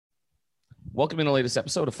Welcome in the latest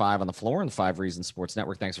episode of Five on the Floor on the Five Reasons Sports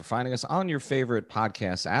Network. Thanks for finding us on your favorite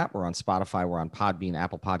podcast app. We're on Spotify, we're on Podbean,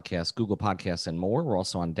 Apple Podcasts, Google Podcasts, and more. We're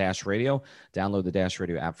also on Dash Radio. Download the Dash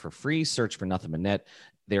Radio app for free. Search for Nothing But Net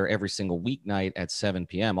there every single weeknight at 7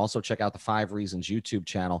 p.m. Also, check out the Five Reasons YouTube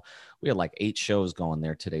channel. We had like 8 shows going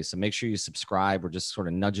there today, so make sure you subscribe. We're just sort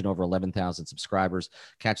of nudging over 11,000 subscribers.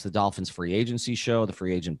 Catch the Dolphins free agency show, the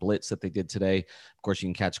free agent blitz that they did today. Of course, you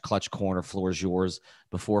can catch Clutch Corner, Floor's Yours,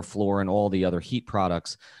 Before Floor, and all the other Heat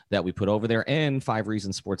products that we put over there. And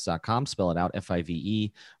fivereasonsports.com, spell it out,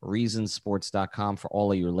 F-I-V-E, reasonsports.com for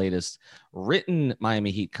all of your latest written Miami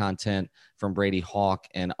Heat content from Brady Hawk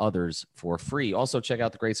and others for free. Also, check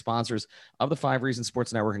out the great sponsors of the Five Reasons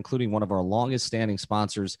Sports Network, including one of our longest standing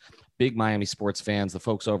sponsors, big Miami sports fans, the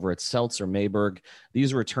folks over at Seltzer Mayberg.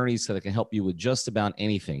 These are attorneys that can help you with just about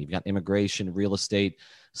anything. You've got immigration, real estate,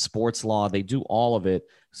 sports law. They do all of it.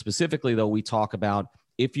 Specifically, though, we talk about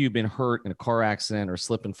if you've been hurt in a car accident or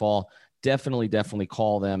slip and fall, definitely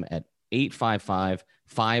call them at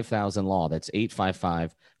 855-5000-LAW. That's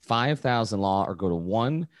 855-5000-LAW, or go to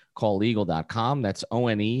onecalllegal.com. That's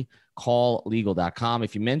O-N-E, calllegal.com.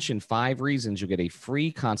 If you mention 5 Reasons, you'll get a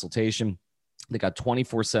free consultation. They got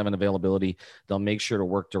 24/7 availability. They'll make sure to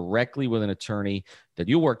work directly with an attorney, that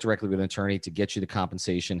you work directly with an attorney to get you the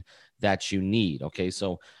compensation that you need. Okay,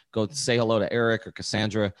 so go say hello to Eric or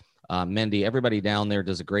Cassandra, Mendy. Everybody down there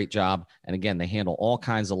does a great job. And again, they handle all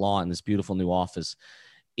kinds of law in this beautiful new office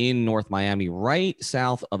in North Miami, right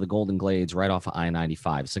south of the Golden Glades, right off of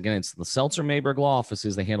I-95. So again, it's the Seltzer Mayberg Law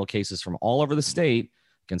Offices. They handle cases from all over the state,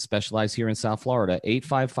 can specialize here in South Florida,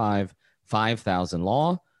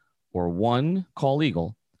 855-5000-LAW or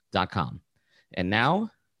onecalllegal.com. And now,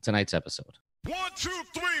 tonight's episode. 1, 2,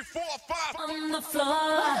 3, 4, 5 on the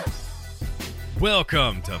floor.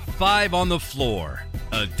 Welcome to Five on the Floor,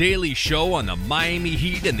 a daily show on the Miami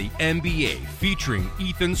Heat and the NBA featuring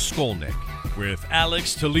Ethan Skolnick with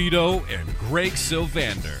Alex Toledo and Greg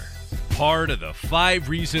Sylvander, part of the Five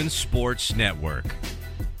Reasons Sports Network.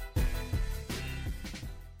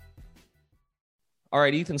 All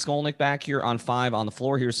right, Ethan Skolnick back here on Five on the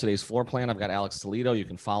Floor. Here's today's floor plan. I've got Alex Toledo. You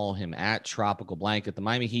can follow him at Tropical Blanket. The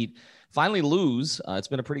Miami Heat finally lose. It's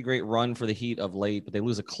been a pretty great run for the Heat of late, but they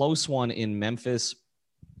lose a close one in Memphis.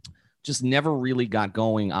 Just never really got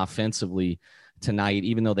going offensively tonight,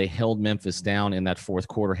 even though they held Memphis down in that fourth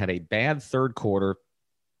quarter, had a bad third quarter,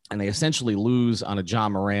 and they essentially lose on a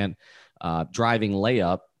John Morant driving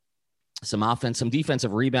layup. Some offense, some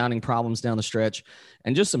defensive rebounding problems down the stretch,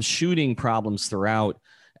 and just some shooting problems throughout,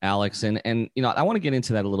 Alex. And you know, I want to get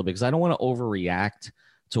into that a little bit because I don't want to overreact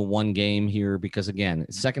to one game here because, again,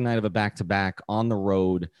 second night of a back-to-back on the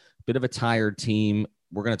road, bit of a tired team.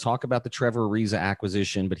 We're going to talk about the Trevor Ariza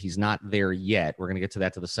acquisition, but he's not there yet. We're going to get to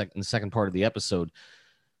that in the second part of the episode.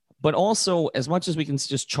 But also, as much as we can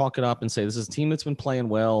just chalk it up and say this is a team that's been playing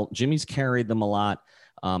well, Jimmy's carried them a lot.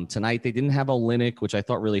 Tonight, they didn't have Olynyk, which I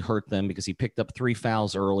thought really hurt them because he picked up 3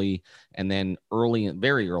 fouls early. And then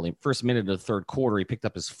very early, first minute of the third quarter, he picked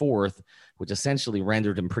up his 4th, which essentially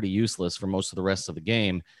rendered him pretty useless for most of the rest of the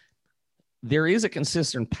game. There is a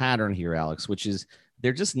consistent pattern here, Alex, which is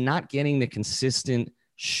they're just not getting the consistent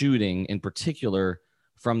shooting, in particular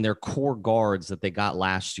from their core guards that they got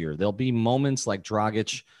last year. There'll be moments like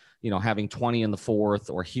Dragic, having 20 in the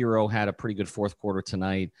fourth, or Hero had a pretty good fourth quarter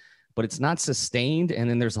tonight, but it's not sustained. And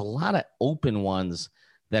then there's a lot of open ones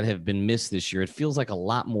that have been missed this year. It feels like a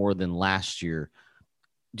lot more than last year.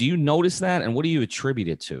 Do you notice that? And what do you attribute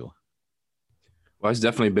it to? Well, it's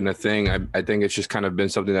definitely been a thing. I think it's just kind of been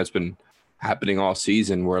something that's been happening all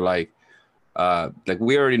season where like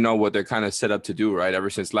we already know what they're kind of set up to do, right? Ever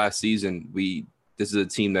since last season, this is a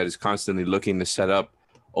team that is constantly looking to set up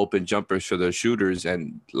open jumpers for their shooters.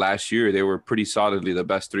 And last year they were pretty solidly the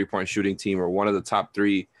best 3-point shooting team, or one of the top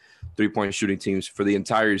 3 3-point shooting teams for the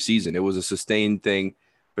entire season. It was a sustained thing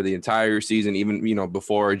for the entire season, even,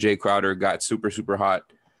 before Jay Crowder got super, super hot.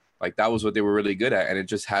 Like, that was what they were really good at. And it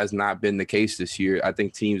just has not been the case this year. I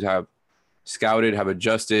think teams have scouted, have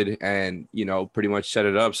adjusted, and, pretty much set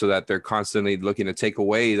it up so that they're constantly looking to take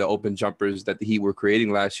away the open jumpers that the Heat were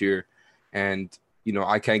creating last year. And,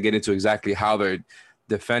 I can't get into exactly how they're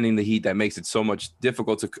defending the Heat that makes it so much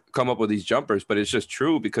difficult to come up with these jumpers, but it's just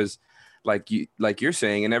true because like you're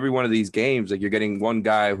saying, in every one of these games, like, you're getting one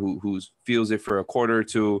guy who feels it for a quarter or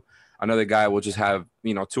two. Another guy will just have,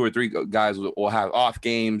 2 or 3 guys will have off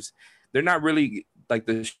games. They're not really like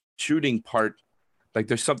the shooting part. Like,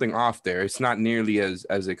 there's something off there. It's not nearly as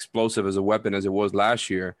explosive as a weapon as it was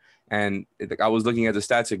last year. And I was looking at the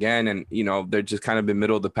stats again, and, they're just kind of been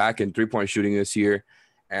middle of the pack in 3-point shooting this year.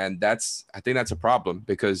 And I think that's a problem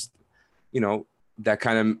because, that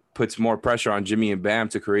kind of puts more pressure on Jimmy and Bam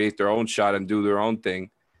to create their own shot and do their own thing.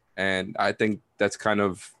 And I think that's kind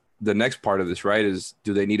of the next part of this, right? Is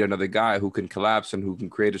do they need another guy who can collapse and who can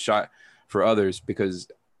create a shot for others? Because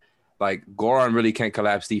like Goran really can't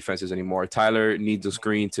collapse defenses anymore. Tyler needs a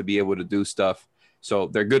screen to be able to do stuff. So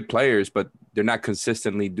they're good players, but they're not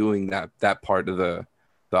consistently doing that part of the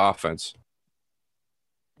offense.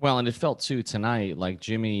 Well, and it felt too tonight like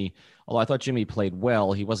Jimmy, although I thought Jimmy played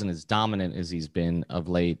well, he wasn't as dominant as he's been of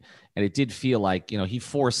late. And it did feel like, he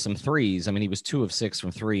forced some threes. I mean, he was 2 of 6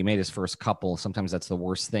 from 3. He made his first couple. Sometimes that's the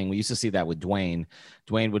worst thing. We used to see that with Dwayne.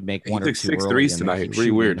 Dwayne would make one or two 6 early threes tonight. Really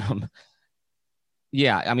weird. Them.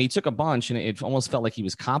 Yeah, I mean, he took a bunch, and it almost felt like he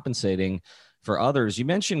was compensating for others. You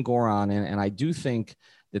mentioned Goran, and I do think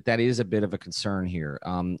that is a bit of a concern here.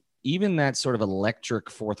 Even that sort of electric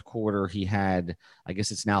fourth quarter he had, I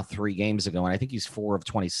guess it's now 3 games ago, and I think he's 4 of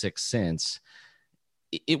 26 since.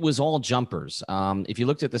 It was all jumpers. If you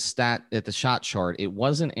looked at the shot chart, it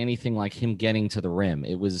wasn't anything like him getting to the rim.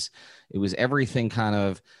 It was everything kind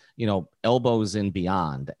of, elbows and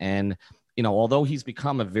beyond. And although he's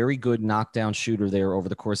become a very good knockdown shooter there over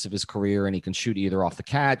the course of his career, and he can shoot either off the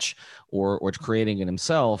catch or creating it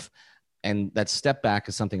himself, and that step back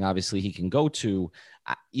is something obviously he can go to.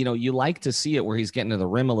 You like to see it where he's getting to the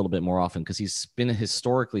rim a little bit more often because he's been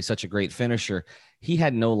historically such a great finisher. He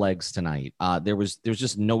had no legs tonight. There was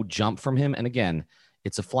just no jump from him. And again,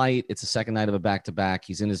 it's a flight. It's a second night of a back-to-back.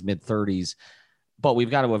 He's in his mid-30s, but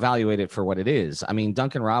we've got to evaluate it for what it is. I mean,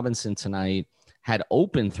 Duncan Robinson tonight had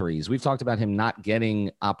open threes. We've talked about him not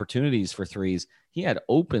getting opportunities for threes. He had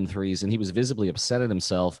open threes, and he was visibly upset at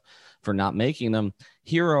himself for not making them.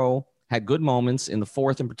 Hero had good moments in the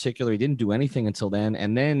fourth in particular. He didn't do anything until then,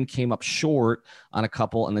 and then came up short on a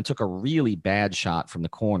couple, and then took a really bad shot from the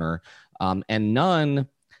corner. And Nunn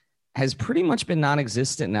has pretty much been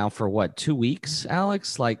non-existent now for 2 weeks,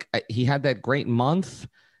 Alex? Like, he had that great month,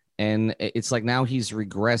 and it's like now he's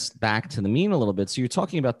regressed back to the mean a little bit. So you're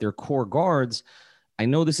talking about their core guards. I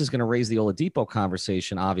know this is going to raise the Oladipo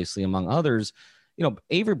conversation, obviously, among others.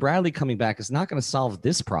 Avery Bradley coming back is not going to solve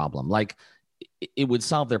this problem. Like, it would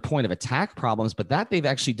solve their point of attack problems, but that they've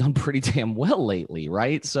actually done pretty damn well lately,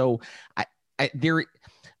 right? So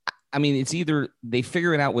it's either they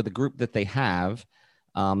figure it out with the group that they have,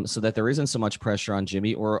 so that there isn't so much pressure on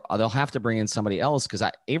Jimmy, or they'll have to bring in somebody else because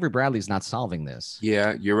Avery Bradley's not solving this.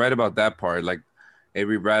 Yeah, you're right about that part. Like,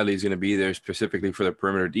 Avery Bradley is going to be there specifically for the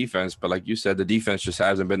perimeter defense, but like you said, the defense just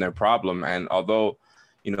hasn't been their problem. And although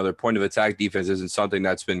their point of attack defense isn't something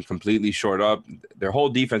that's been completely shored up, their whole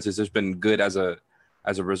defense has just been good as a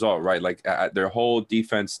result, right? Like their whole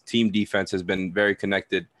team defense has been very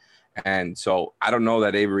connected. And so I don't know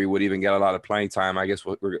that Avery would even get a lot of playing time. I guess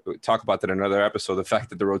we'll talk about that in another episode. The fact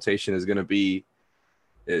that the rotation is going to be,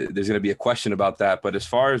 there's going to be a question about that. But as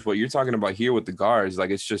far as what you're talking about here with the guards,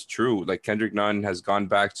 like, it's just true. Like, Kendrick Nunn has gone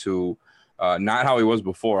back to not how he was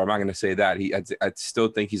before. I'm not going to say that. I still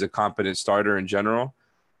think he's a competent starter in general,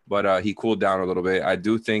 but he cooled down a little bit. I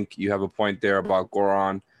do think you have a point there about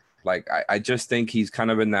Goran. Like, I just think he's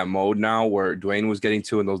kind of in that mode now where Dwayne was getting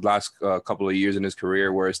to in those last couple of years in his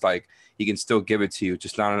career, where it's like he can still give it to you,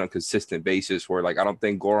 just not on a consistent basis. Where, like, I don't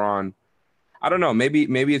think Goran, I don't know, maybe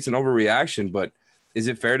it's an overreaction, but is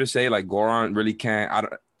it fair to say like Goran really can't?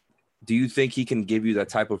 Do you think he can give you that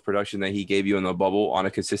type of production that he gave you in the bubble on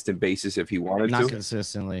a consistent basis if he wanted to? Not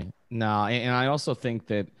consistently. No, and I also think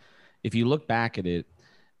that if you look back at it,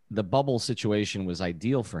 the bubble situation was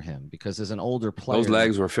ideal for him because as an older player, those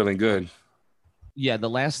legs were feeling good. Yeah. The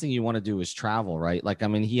last thing you want to do is travel, right? Like, I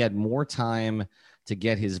mean, he had more time to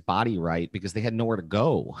get his body right because they had nowhere to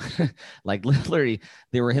go. Like, literally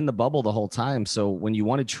they were in the bubble the whole time. So when you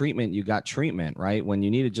wanted treatment, you got treatment, right? When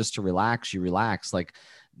you needed just to relax, you relax. Like,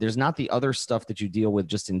 there's not the other stuff that you deal with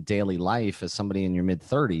just in daily life as somebody in your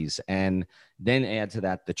mid-30s. And then add to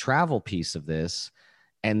that the travel piece of this,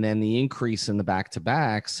 and then the increase in the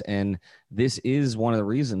back-to-backs. And this is one of the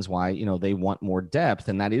reasons why, they want more depth.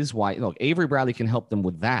 And that is why, Avery Bradley can help them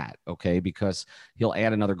with that, okay? Because he'll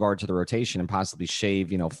add another guard to the rotation and possibly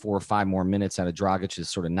shave, 4 or 5 more minutes out of Dragic's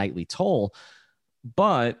sort of nightly toll.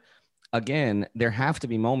 But again, there have to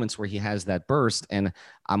be moments where he has that burst. And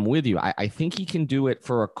I'm with you. I think he can do it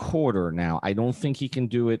for a quarter now. I don't think he can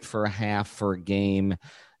do it for a half, for a game,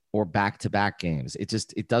 or back-to-back games.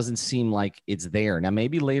 It doesn't seem like it's there. Now,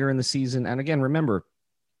 maybe later in the season, and again, remember,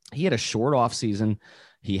 he had a short off season.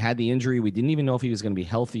 He had the injury. We didn't even know if he was going to be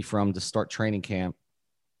healthy to start training camp.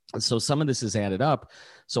 So some of this is added up.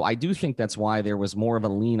 So I do think that's why there was more of a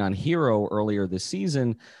lean on Hero earlier this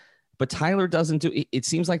season. but Tyler doesn't do it. It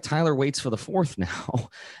seems like Tyler waits for the fourth now.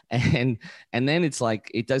 And then it's like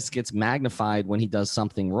it gets magnified when he does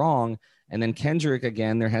something wrong. And then Kendrick,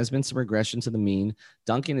 again, there has been some regression to the mean.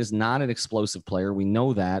 Duncan is not an explosive player. We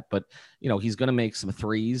know that, but he's going to make some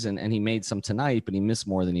threes, and he made some tonight, but he missed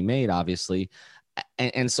more than he made, obviously.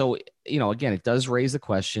 And so, again, it does raise the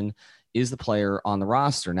question, is the player on the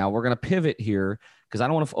roster? Now we're going to pivot here because I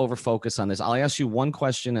don't want to over-focus on this. I'll ask you one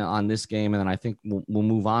question on this game, and then I think we'll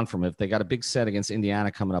move on from it. They got a big set against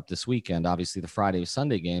Indiana coming up this weekend, obviously the Friday,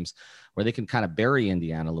 Sunday games, where they can kind of bury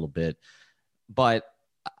Indiana a little bit. But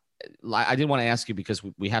I did want to ask you, because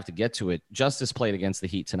we have to get to it. Justice played against the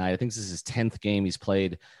Heat tonight. I think this is his 10th game he's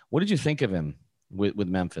played. What did you think of him with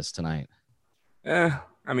Memphis tonight? I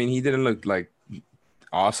mean, he didn't look like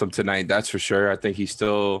awesome tonight, that's for sure. I think he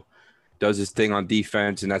still does his thing on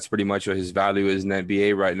defense, and that's pretty much what his value is in the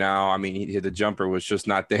NBA right now. I mean, the jumper was just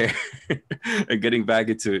not there. And getting back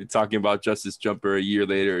into talking about Justice jumper a year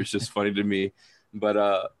later is just funny to me.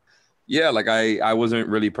 But yeah, like I wasn't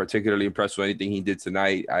really particularly impressed with anything he did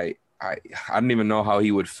tonight. I don't even know how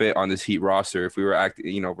he would fit on this Heat roster if we were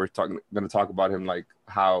we're going to talk about him, like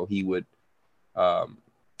how he would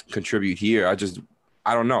contribute here. I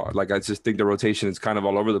don't know. Like, I just think the rotation is kind of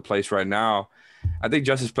all over the place right now. I think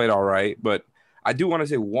Justice played all right, but I do want to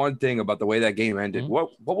say one thing about the way that game ended.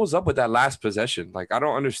 Mm-hmm. What was up with that last possession? Like, I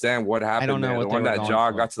don't understand what happened. I don't know. The one that Ja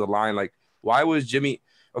got to the line, like, why was Jimmy?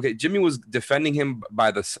 Okay, Jimmy was defending him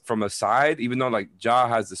from the side, even though like Ja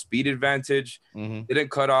has the speed advantage. Mm-hmm. Didn't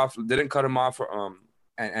cut him off.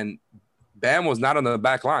 And Bam was not on the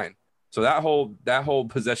back line. So that whole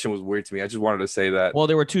possession was weird to me. I just wanted to say that. Well,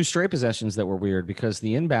 there were two straight possessions that were weird because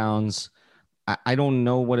the inbounds, I don't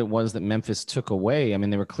know what it was that Memphis took away. I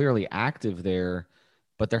mean, they were clearly active there,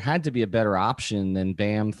 but there had to be a better option than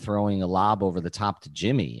Bam throwing a lob over the top to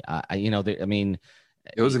Jimmy.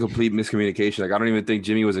 It was a complete miscommunication. Like, I don't even think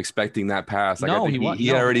Jimmy was expecting that pass. Like, no,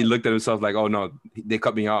 he already looked at himself like, oh no, they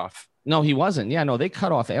cut me off. No, he wasn't. Yeah, no, they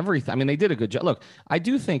cut off everything. I mean, they did a good job. Look, I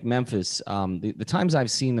do think Memphis, the times I've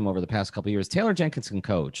seen them over the past couple of years, Taylor Jenkins can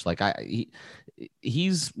coach. Like,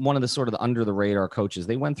 he's one of the sort of the under the radar coaches.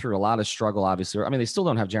 They went through a lot of struggle, obviously. I mean, they still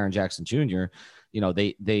don't have Jaren Jackson Jr.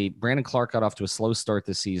 Brandon Clark got off to a slow start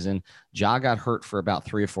this season. Ja got hurt for about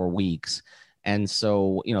 3 or 4 weeks. And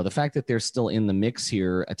so, the fact that they're still in the mix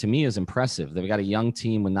here, to me, is impressive. They've got a young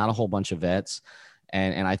team with not a whole bunch of vets.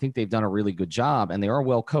 And I think they've done a really good job, and they are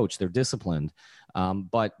well coached. They're disciplined.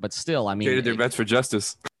 But still, I mean, traded their vets for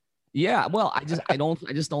Justice. Yeah. Well, I don't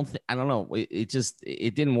know.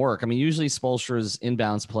 It didn't work. I mean, usually Spoelstra's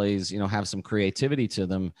inbounds plays, have some creativity to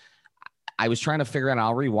them. I was trying to figure out,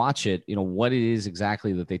 I'll rewatch it, what it is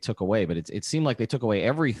exactly that they took away, but it seemed like they took away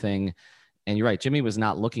everything. And you're right, Jimmy was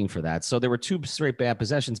not looking for that. So there were 2 straight bad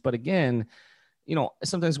possessions. But again,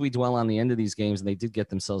 sometimes we dwell on the end of these games, and they did get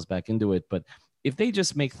themselves back into it. But if they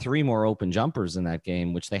just make 3 more open jumpers in that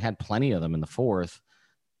game, which they had plenty of them in the fourth,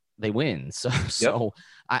 they win. So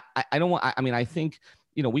I don't want. I mean, I think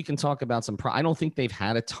we can talk about some. I don't think they've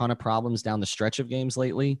had a ton of problems down the stretch of games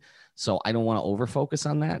lately. So I don't want to over focus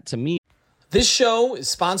on that. To me, this show is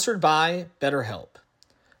sponsored by BetterHelp.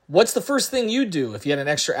 What's the first thing you do if you had an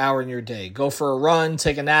extra hour in your day? Go for a run,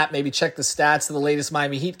 take a nap, maybe check the stats of the latest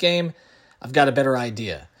Miami Heat game? I've got a better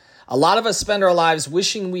idea. A lot of us spend our lives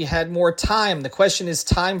wishing we had more time. The question is,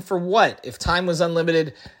 time for what? If time was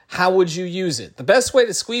unlimited, how would you use it? The best way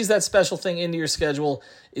to squeeze that special thing into your schedule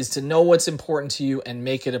is to know what's important to you and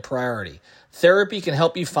make it a priority. Therapy can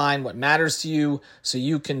help you find what matters to you so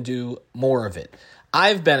you can do more of it.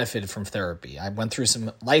 I've benefited from therapy. I went through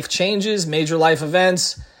some life changes, major life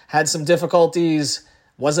events, had some difficulties,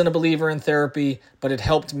 wasn't a believer in therapy, but it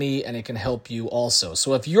helped me and it can help you also.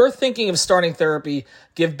 So if you're thinking of starting therapy,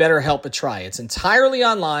 give BetterHelp a try. It's entirely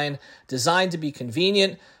online, designed to be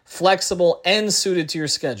convenient, flexible, and suited to your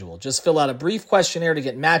schedule. Just fill out a brief questionnaire to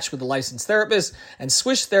get matched with a licensed therapist and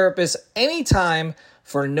switch therapists anytime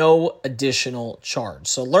for no additional charge.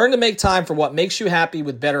 So learn to make time for what makes you happy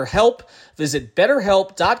with BetterHelp. Visit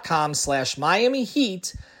BetterHelp.com/Miami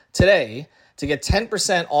Heat today to get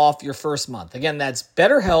 10% off your first month. Again, that's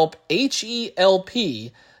BetterHelp,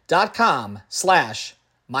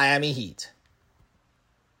 HELP.com/Miami Heat.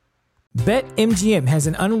 BetMGM has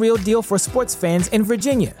an unreal deal for sports fans in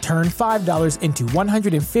Virginia. Turn $5 into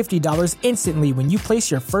 $150 instantly when you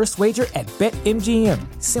place your first wager at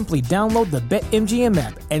BetMGM. Simply download the BetMGM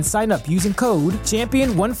app and sign up using code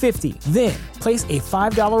Champion150. Then, Place a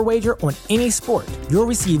 $5 wager on any sport. You'll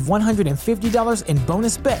receive $150 in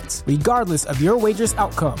bonus bets, regardless of your wager's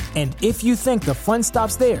outcome. And if you think the fun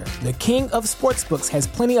stops there, the King of Sportsbooks has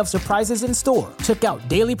plenty of surprises in store. Check out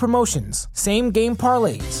daily promotions, same-game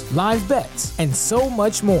parlays, live bets, and so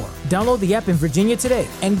much more. Download the app in Virginia today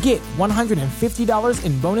and get $150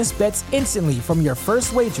 in bonus bets instantly from your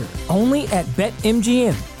first wager. Only at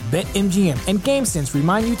BetMGM. BetMGM and GameSense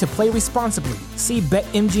remind you to play responsibly. See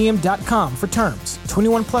BetMGM.com for terms.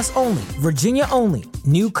 21 plus only. Virginia only.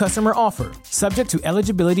 New customer offer. Subject to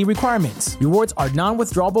eligibility requirements. Rewards are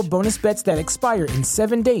non-withdrawable bonus bets that expire in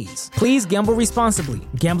 7 days. Please gamble responsibly.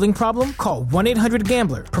 Gambling problem? Call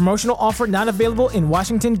 1-800-GAMBLER. Promotional offer not available in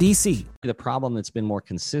Washington, D.C. The problem that's been more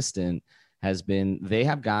consistent has been they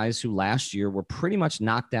have guys who last year were pretty much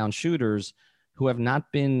knockdown shooters who have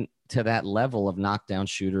not been to that level of knockdown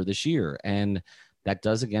shooter this year. And that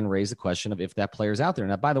does, again, raise the question of if that player's out there.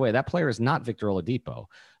 Now, by the way, that player is not Victor Oladipo.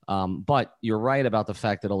 But you're right about the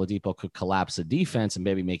fact that Oladipo could collapse the defense and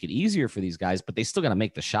maybe make it easier for these guys, but they still got to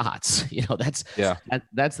make the shots.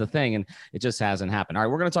 That's the thing. And it just hasn't happened. All right,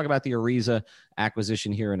 we're going to talk about the Ariza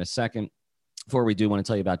acquisition here in a second. Before we do, want to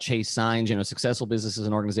tell you about Chase Signs. Successful businesses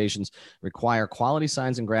and organizations require quality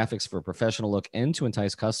signs and graphics for a professional look and to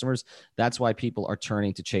entice customers. That's why people are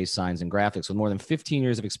turning to Chase Signs and Graphics. With more than 15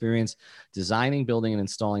 years of experience designing, building, and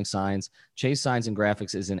installing signs, Chase Signs and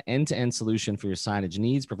Graphics is an end-to-end solution for your signage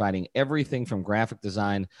needs, providing everything from graphic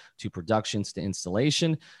design to productions to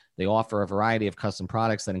installation. They offer a variety of custom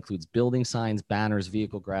products that includes building signs, banners,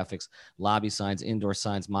 vehicle graphics, lobby signs, indoor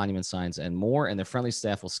signs, monument signs, and more. And their friendly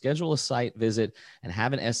staff will schedule a site visit and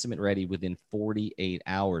have an estimate ready within 48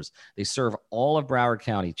 hours. They serve all of Broward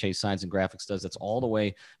County. Chase Signs and Graphics does. That's all the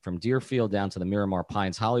way from Deerfield down to the Miramar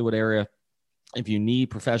Pines, Hollywood area. If you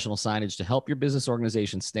need professional signage to help your business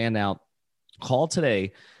organization stand out, call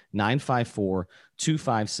today,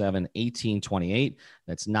 954-257-1828.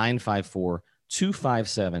 That's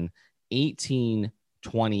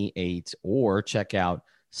 954-257-1828, or check out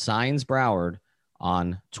Signs Broward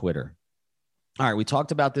on Twitter. All right, we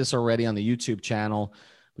talked about this already on the YouTube channel,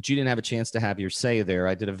 but you didn't have a chance to have your say there.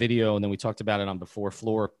 I did a video, and then we talked about it on Before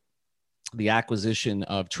Floor, the acquisition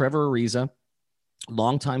of Trevor Ariza,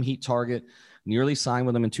 longtime Heat target, nearly signed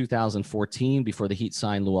with him in 2014 before the Heat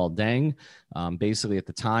signed Luol Deng. Basically, at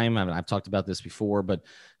the time, I've talked about this before, but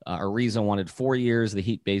Ariza wanted 4 years. The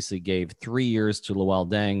Heat basically gave 3 years to Luol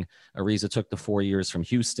Deng. Ariza took the 4 years from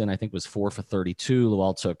Houston. I think it was 4 for 32.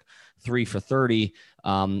 Luol took 3 for 30.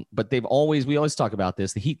 But we always talk about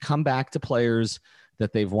this. The Heat come back to players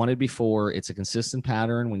that they've wanted before. It's a consistent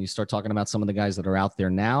pattern. When you start talking about some of the guys that are out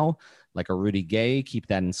there now, like a Rudy Gay, keep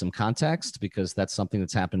that in some context, because that's something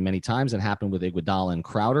that's happened many times. It happened with Iguodala and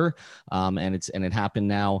Crowder, and it happened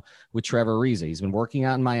now with Trevor Ariza. He's been working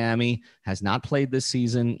out in Miami, has not played this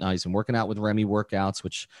season. He's been working out with Remy Workouts,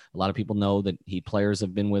 which a lot of people know that Heat players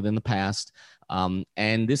have been with in the past.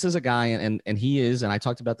 And this is a guy, and he is, and I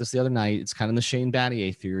talked about this the other night. It's kind of the Shane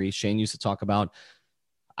Battier theory. Shane used to talk about,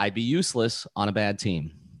 I'd be useless on a bad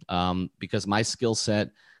team because my skill set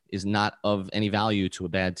is not of any value to a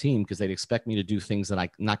bad team, because they'd expect me to do things that I'm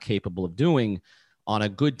not capable of doing. On a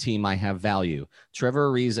good team, I have value.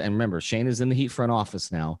 Trevor Ariza, and remember, Shane is in the Heat front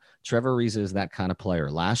office now. Trevor Ariza is that kind of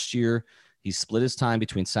player. Last year, he split his time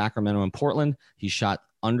between Sacramento and Portland. He shot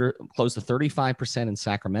close to 35% in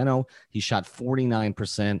Sacramento. He shot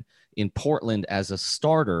 49% in Portland as a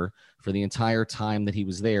starter for the entire time that he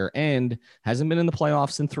was there, and hasn't been in the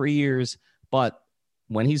playoffs in 3 years, but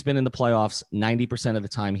when he's been in the playoffs, 90% of the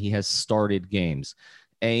time he has started games.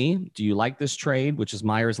 A, do you like this trade, which is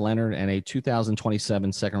Myers Leonard and a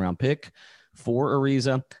 2027 second-round pick for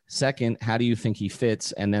Ariza? Second, how do you think he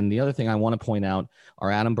fits? And then the other thing I want to point out,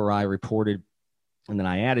 our Adam Barai reported, and then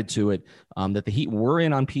I added to it, that the Heat were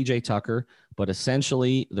in on PJ Tucker, but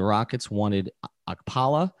essentially the Rockets wanted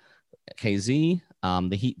Okpala, KZ.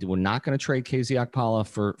 The Heat were not going to trade KZ Okpala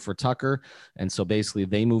for Tucker. And so basically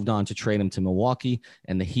they moved on to trade him to Milwaukee,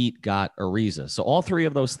 and the Heat got Ariza. So all three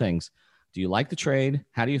of those things. Do you like the trade?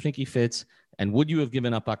 How do you think he fits? And would you have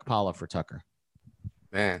given up Okpala for Tucker?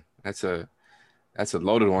 Man, that's a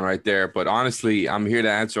loaded one right there. But honestly, I'm here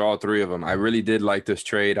to answer all three of them. I really did like this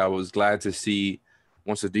trade. I was glad to see,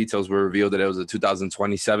 once the details were revealed, that it was a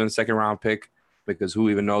 2027 second round pick, because who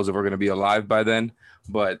even knows if we're going to be alive by then.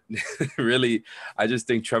 But really, I just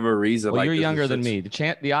think Trevor Ariza. Well, you're younger than me.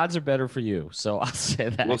 The odds are better for you, so I'll say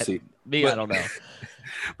that. We'll see. I don't know.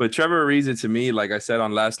 But Trevor Ariza, to me, like I said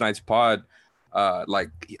on last night's pod, I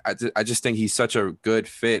just think he's such a good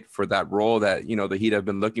fit for that role that, the Heat have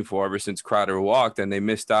been looking for ever since Crowder walked, and they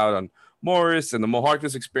missed out on Morris, and the Mo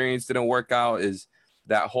Harkless experience didn't work out.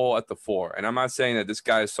 that hole at the 4. And I'm not saying that this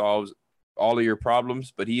guy solves all of your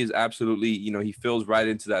problems, but he is absolutely, he fills right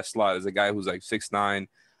into that slot as a guy who's like 6'9".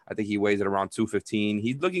 I think he weighs at around 215.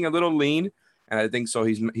 He's looking a little lean, and I think so.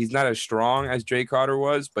 He's not as strong as Jay Crowder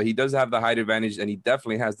was, but he does have the height advantage, and he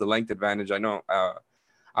definitely has the length advantage. I know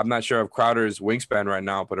I'm not sure of Crowder's wingspan right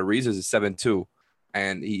now, but Ariza's is 7'2".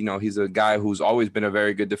 And he's a guy who's always been a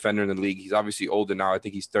very good defender in the league. He's obviously older now. I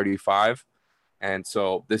think he's 35. And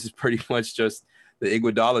so this is pretty much just the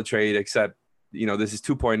Iguodala trade, except, this is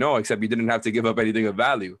 2.0, except you didn't have to give up anything of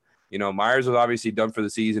value. Myers was obviously done for the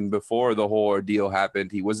season before the whole ordeal happened.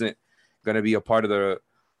 He wasn't going to be a part of the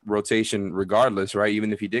rotation regardless, right?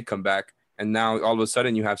 Even if he did come back. And now all of a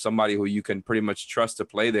sudden you have somebody who you can pretty much trust to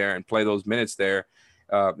play there and play those minutes there,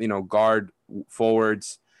 guard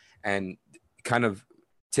forwards and kind of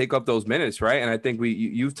take up those minutes, right? And I think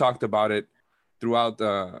you've talked about it throughout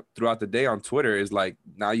the day on Twitter, is like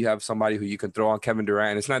now you have somebody who you can throw on Kevin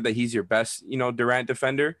Durant. It's not that he's your best, Durant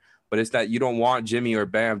defender, but it's that you don't want Jimmy or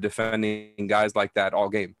Bam defending guys like that all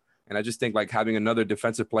game. And I just think like having another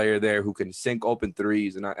defensive player there who can sink open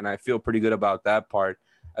threes, and I feel pretty good about that part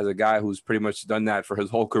as a guy who's pretty much done that for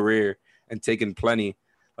his whole career and taken plenty.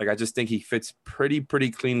 Like, I just think he fits pretty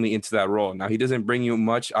cleanly into that role. Now, he doesn't bring you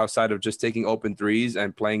much outside of just taking open threes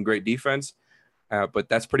and playing great defense, but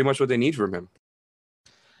that's pretty much what they need from him.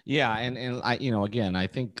 Yeah, and I, again, I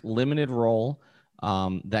think limited role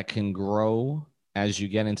that can grow as you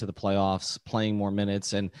get into the playoffs, playing more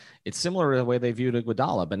minutes, and it's similar to the way they viewed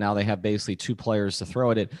Iguodala, but now they have basically 2 players to throw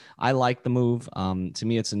at it. I like the move. To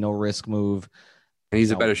me, it's a no-risk move. And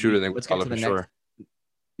he's a better shooter than Iguodala for sure.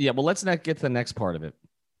 Yeah, well, let's not get to the next part of it.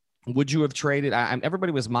 Would you have traded?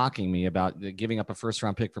 Everybody was mocking me about giving up a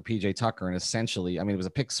first-round pick for PJ Tucker, and essentially, it was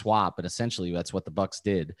a pick swap, but essentially that's what the Bucks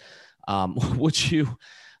did. Would you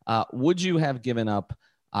have given up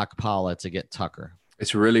Okpala to get Tucker?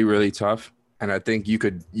 It's really, really tough, and I think you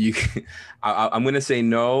could. I'm going to say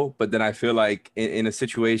no, but then I feel like in a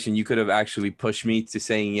situation you could have actually pushed me to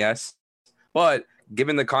saying yes, but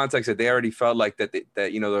given the context that they already felt like that the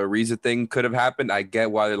Ariza thing could have happened, I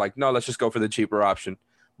get why they're like, no, let's just go for the cheaper option.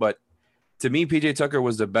 But to me, PJ Tucker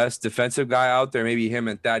was the best defensive guy out there, maybe him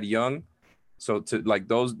and Thad Young. So to like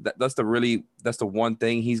that's the one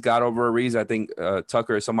thing he's got over Ariza. I think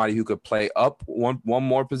Tucker is somebody who could play up one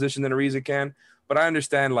more position than Ariza can. But I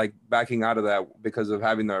understand like backing out of that because of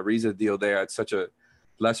having the Ariza deal there at such a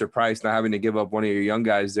lesser price, not having to give up one of your young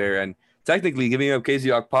guys there. And technically giving up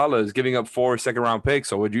KZ Okpala is giving up 4 second-round picks.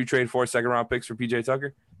 So would you trade 4 second-round picks for PJ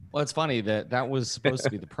Tucker? Well, it's funny that was supposed to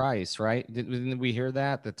be the price, right? Didn't we hear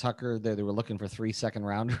that? The Tucker, they were looking for 3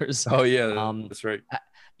 second-rounders. Oh, yeah, that's right.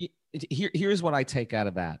 Here's what I take out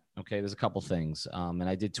of that, okay? There's a couple things, and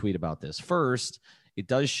I did tweet about this. First, it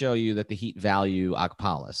does show you that the Heat value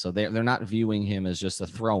Okpala. So they're not viewing him as just a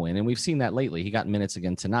throw-in, and we've seen that lately. He got minutes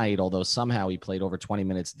again tonight, although somehow he played over 20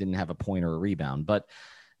 minutes, didn't have a point or a rebound. But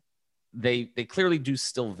they clearly do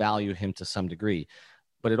still value him to some degree.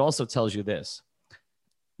 But it also tells you this,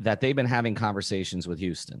 that they've been having conversations with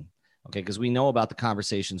Houston, okay? Because we know about the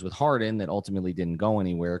conversations with Harden that ultimately didn't go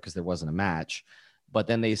anywhere because there wasn't a match. But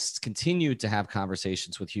then they continued to have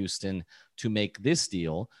conversations with Houston to make this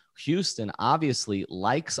deal. Houston obviously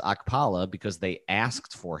likes Okpala because they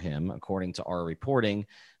asked for him, according to our reporting.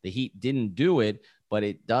 The Heat didn't do it, but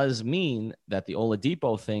it does mean that the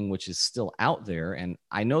Oladipo thing, which is still out there, and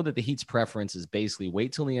I know that the Heat's preference is basically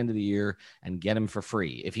wait till the end of the year and get him for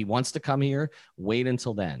free. If he wants to come here, wait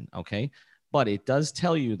until then, okay? But it does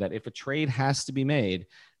tell you that if a trade has to be made,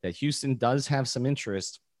 that Houston does have some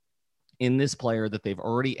interest in this player that they've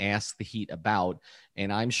already asked the Heat about.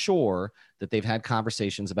 And I'm sure that they've had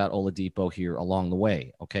conversations about Oladipo here along the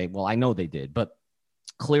way. Okay. Well, I know they did, but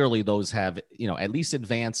clearly those have, at least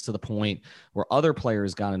advanced to the point where other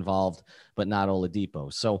players got involved, but not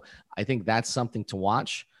Oladipo. So I think that's something to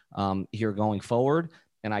watch here going forward.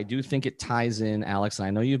 And I do think it ties in, Alex, and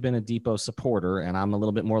I know you've been a Depot supporter, and I'm a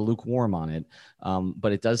little bit more lukewarm on it,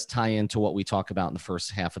 but it does tie into what we talk about in the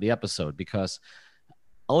first half of the episode, because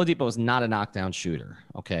Oladipo is not a knockdown shooter,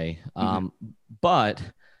 okay? But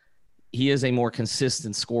he is a more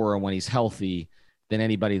consistent scorer when he's healthy than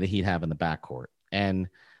anybody that he'd have in the backcourt. And,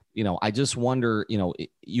 I just wonder,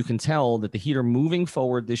 you can tell that the Heat are moving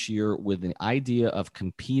forward this year with an idea of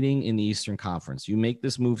competing in the Eastern Conference. You make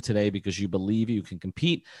this move today because you believe you can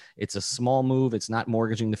compete. It's a small move. It's not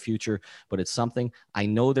mortgaging the future, but it's something. I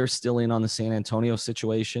know they're still in on the San Antonio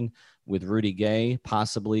situation with Rudy Gay,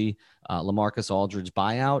 possibly LaMarcus Aldridge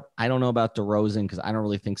buyout. I don't know about DeRozan because I don't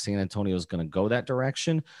really think San Antonio is going to go that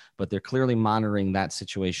direction, but they're clearly monitoring that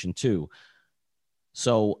situation too.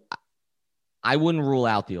 So I wouldn't rule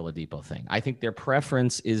out the Oladipo thing. I think their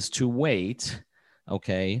preference is to wait,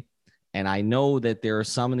 okay? And I know that there are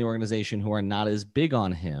some in the organization who are not as big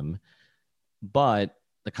on him, but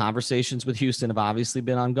the conversations with Houston have obviously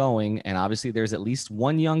been ongoing, and obviously there's at least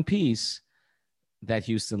one young piece that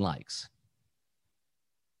Houston likes.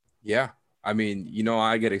 Yeah. I mean,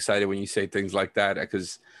 I get excited when you say things like that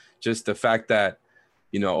because just the fact that,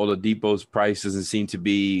 Oladipo's price doesn't seem to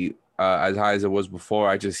be as high as it was before.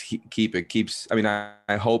 I just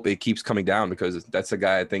I hope it keeps coming down because that's a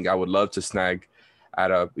guy I think I would love to snag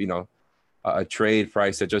at a trade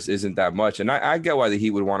price that just isn't that much. And I get why the Heat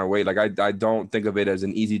would want to wait. Like, I don't think of it as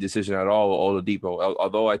an easy decision at all, Oladipo,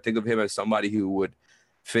 although I think of him as somebody who would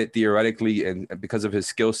fit theoretically and because of his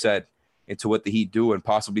skill set into what the Heat do and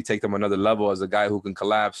possibly take them another level as a guy who can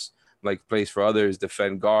collapse, like plays for others,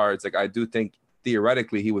 defend guards. Like, I do think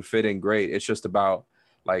theoretically he would fit in great. It's just about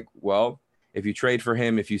like, well, if you trade for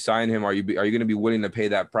him, if you sign him, are you going to be willing to pay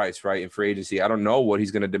that price, right, in free agency? I don't know what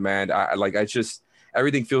he's going to demand.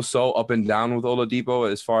 Everything feels so up and down with Oladipo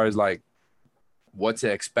as far as like what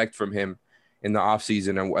to expect from him in the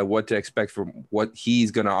offseason and what to expect from what he's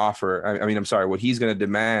going to offer. What he's going to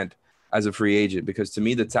demand as a free agent, because to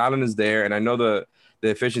me, the talent is there. And I know the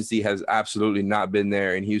efficiency has absolutely not been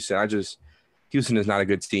there in Houston. Houston is not a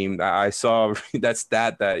good team. I saw that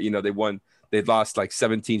stat that, they've lost like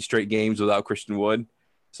 17 straight games without Christian Wood.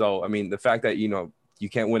 So, I mean, the fact that, you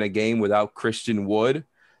can't win a game without Christian Wood,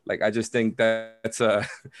 like, I just think that's a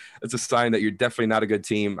sign that you're definitely not a good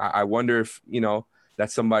team. I wonder if,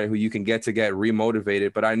 that's somebody who you can get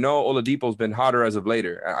remotivated. But I know Oladipo's been hotter as of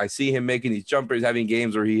later. I see him making these jumpers, having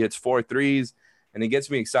games where he hits 4 threes, and it gets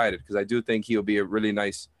me excited because I do think he'll be a really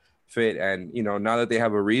nice fit. And, now that they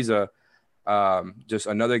have Ariza, just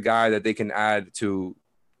another guy that they can add to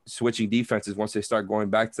switching defenses once they start going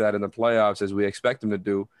back to that in the playoffs, as we expect them to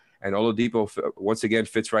do. And Oladipo, once again,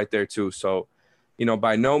 fits right there too. So,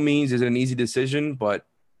 by no means is it an easy decision, but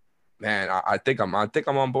man, I think I'm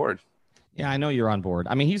on board. Yeah, I know you're on board.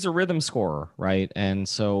 I mean, he's a rhythm scorer, right? And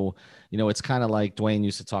so, it's kind of like Dwayne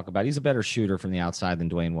used to talk about. He's a better shooter from the outside than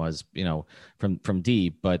Dwayne was, from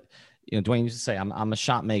deep. But, Dwayne used to say, I'm a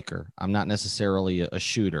shot maker. I'm not necessarily a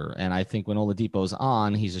shooter. And I think when Oladipo's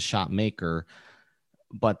on, he's a shot maker.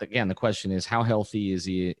 But again, the question is, how healthy is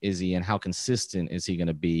he and how consistent is he going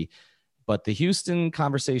to be? But the Houston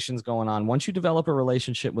conversation's going on. Once you develop a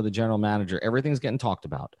relationship with a general manager, everything's getting talked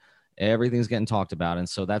about. And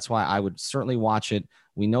so that's why I would certainly watch it.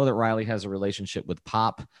 We know that Riley has a relationship with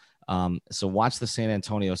Pop. So watch the San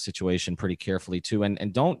Antonio situation pretty carefully too.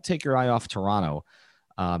 And don't take your eye off Toronto.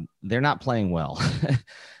 They're not playing well,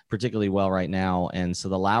 particularly well right now. And so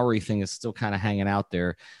the Lowry thing is still kind of hanging out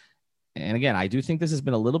there. And again, I do think this has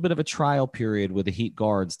been a little bit of a trial period with the Heat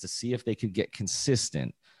guards to see if they could get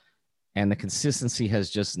consistent. And the consistency has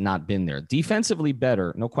just not been there. Defensively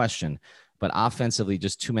better, no question, but offensively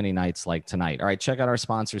just too many nights like tonight. All right, check out our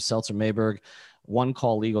sponsor, Seltzer Mayberg,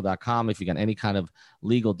 onecalllegal.com if you got any kind of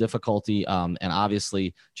legal difficulty. And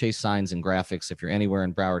obviously, Chase Signs and Graphics if you're anywhere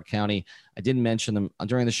in Broward County. I didn't mention them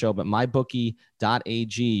during the show, but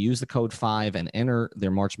mybookie.ag, use the code 5 and enter their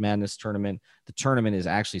March Madness tournament. The tournament is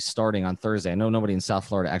actually starting on Thursday. I know nobody in South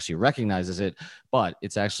Florida actually recognizes it, but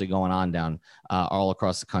it's actually going on down all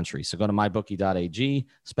across the country. So go to mybookie.ag,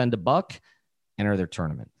 spend $1, enter their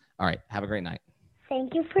tournament. All right, have a great night.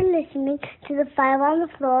 Thank you for listening to the 5 on the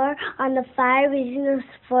Floor on the 5 Regional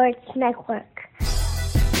Sports Network.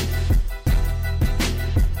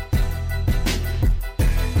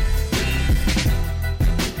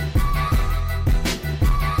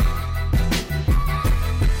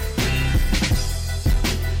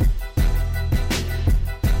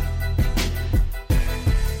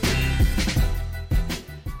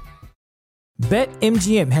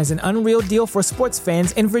 BetMGM has an unreal deal for sports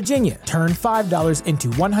fans in Virginia. Turn $5 into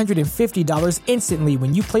 $150 instantly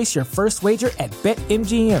when you place your first wager at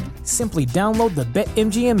BetMGM. Simply download the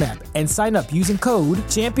BetMGM app and sign up using code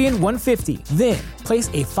Champion150. Then, place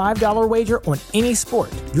a $5 wager on any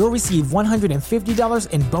sport. You'll receive $150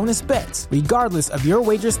 in bonus bets, regardless of your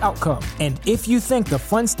wager's outcome. And if you think the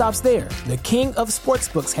fun stops there, the King of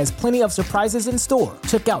Sportsbooks has plenty of surprises in store.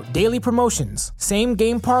 Check out daily promotions,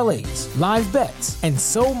 same-game parlays, live bets, and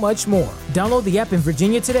so much more. Download the app in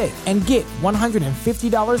Virginia today and get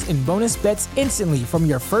 $150 in bonus bets instantly from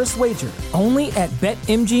your first wager. Only at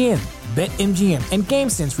BetMGM. BetMGM and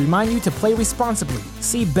GameSense remind you to play responsibly.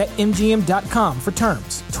 See BetMGM.com for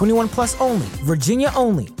terms. 21 plus only. Virginia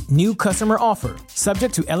only. New customer offer.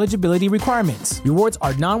 Subject to eligibility requirements. Rewards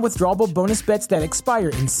are non-withdrawable bonus bets that expire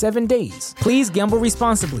in 7 days. Please gamble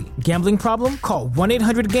responsibly. Gambling problem? Call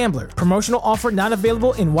 1-800-GAMBLER. Promotional offer not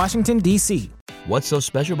available in Washington, D.C. What's so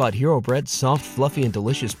special about Hero Bread's soft, fluffy, and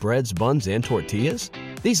delicious breads, buns, and tortillas?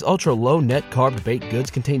 These ultra-low net-carb baked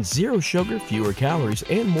goods contain zero sugar, fewer calories,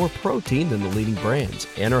 and more protein than the leading brands,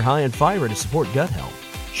 and are high in fiber to support gut health.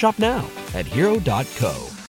 Shop now at Hero.co.